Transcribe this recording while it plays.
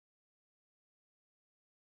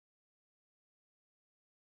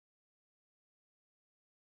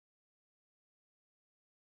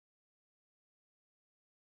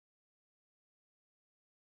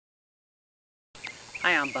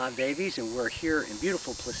Hi, I'm Bob Davies, and we're here in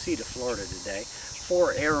beautiful Placida, Florida today,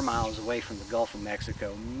 4 air miles away from the Gulf of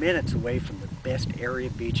Mexico, minutes away from the best area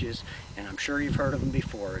beaches, and I'm sure you've heard of them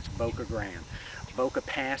before. It's Boca Grande. Boca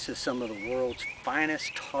Pass is some of the world's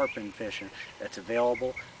finest tarpon fishing that's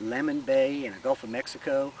available. Lemon Bay in the Gulf of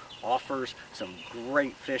Mexico offers some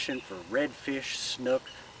great fishing for redfish, snook,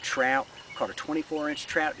 trout. Caught a 24-inch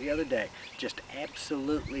trout the other day. Just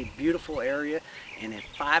absolutely beautiful area, and in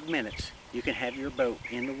 5 minutes you can have your boat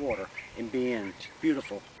in the water and be in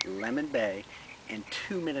beautiful Lemon Bay, and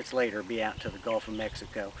 2 minutes later be out to the Gulf of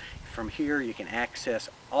Mexico. From here you can access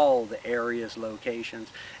all the area's locations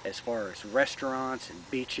as far as restaurants and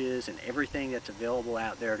beaches and everything that's available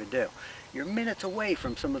out there to do. You're minutes away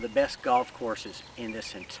from some of the best golf courses in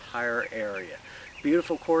this entire area.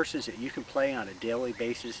 Beautiful courses that you can play on a daily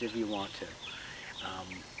basis if you want to.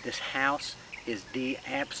 This house is the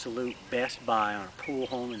absolute best buy on a pool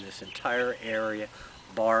home in this entire area,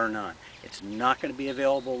 bar none. It's not going to be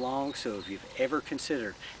available long, so if you've ever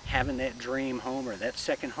considered having that dream home or that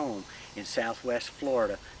second home in Southwest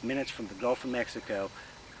Florida, minutes from the Gulf of Mexico,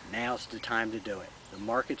 now's the time to do it. The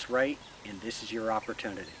market's right, and this is your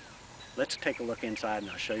opportunity. Let's take a look inside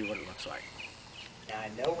and I'll show you what it looks like. Now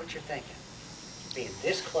I know what you're thinking. Being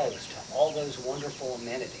this close to all those wonderful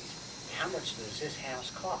amenities, how much does this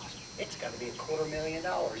house cost? It's got to be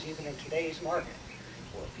 $250,000 even in today's market.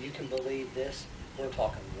 Well, if you can believe this, we're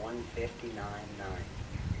talking $159.9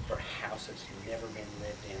 for a house that's never been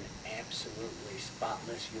lived in, absolutely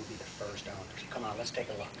spotless. You'll be the first owners. Come on, let's take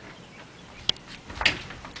a look.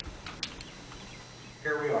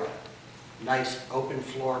 Here we are. Nice open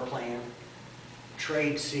floor plan,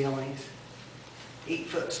 trade ceilings,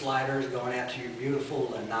 8-foot sliders going out to your beautiful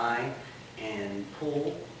lanai and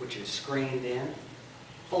pool, which is screened in,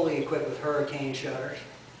 fully equipped with hurricane shutters,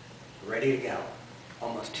 ready to go.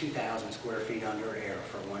 Almost 2,000 square feet under air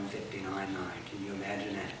for $159.9. Can you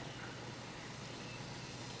imagine that?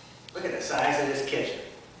 Look at the size of this kitchen.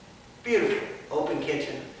 Beautiful open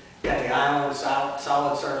kitchen. You got the island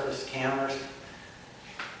solid surface counters,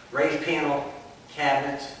 raised panel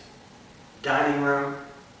cabinets, dining room.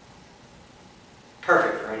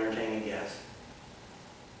 Perfect for entertaining guests.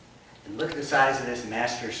 And look at the size of this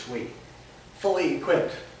master suite. Fully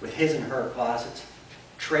equipped with his and her closets,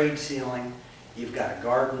 trade ceiling. You've got a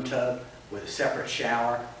garden tub with a separate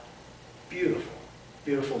shower. Beautiful,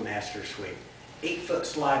 beautiful master suite. 8-foot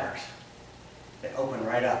sliders that open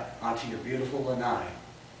right up onto your beautiful lanai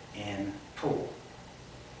and pool.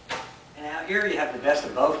 And out here you have the best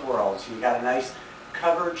of both worlds. You've got a nice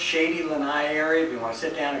covered, shady lanai area if you want to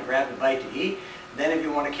sit down and grab a bite to eat. Then if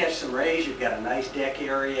you want to catch some rays, you've got a nice deck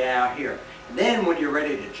area out here. And then when you're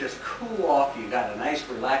ready to just cool off, you've got a nice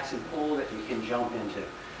relaxing pool that you can jump into.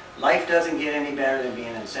 Life doesn't get any better than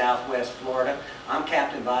being in Southwest Florida. I'm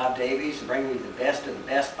Captain Bob Davies, bringing you the best of the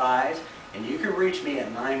best buys. And you can reach me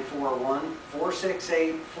at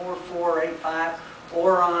 941-468-4485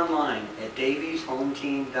 or online at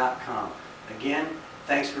davieshometeam.com. Again,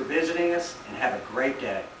 thanks for visiting us and have a great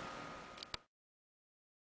day.